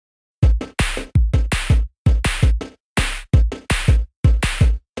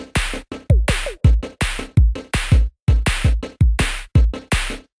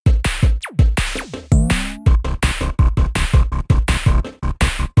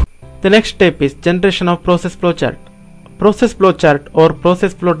The next step is generation of process flowchart. Process flowchart or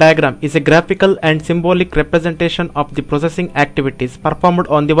process flow diagram is a graphical and symbolic representation of the processing activities performed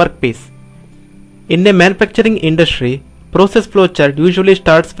on the workpiece. In a manufacturing industry, process flowchart usually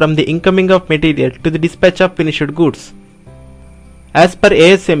starts from the incoming of material to the dispatch of finished goods. As per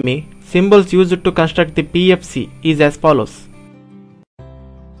ASME, symbols used to construct the PFC is as follows.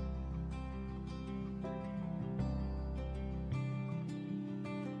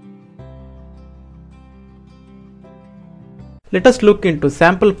 Let us look into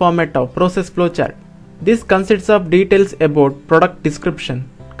sample format of process flowchart. This consists of details about product description,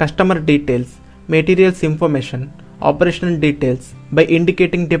 customer details, materials information, operational details by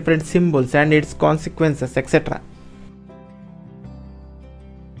indicating different symbols and its consequences, etc.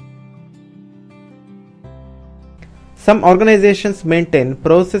 Some organizations maintain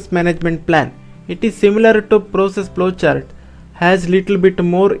process management plan. It is similar to process flowchart, has little bit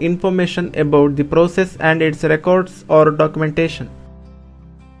more information about the process and its records or documentation.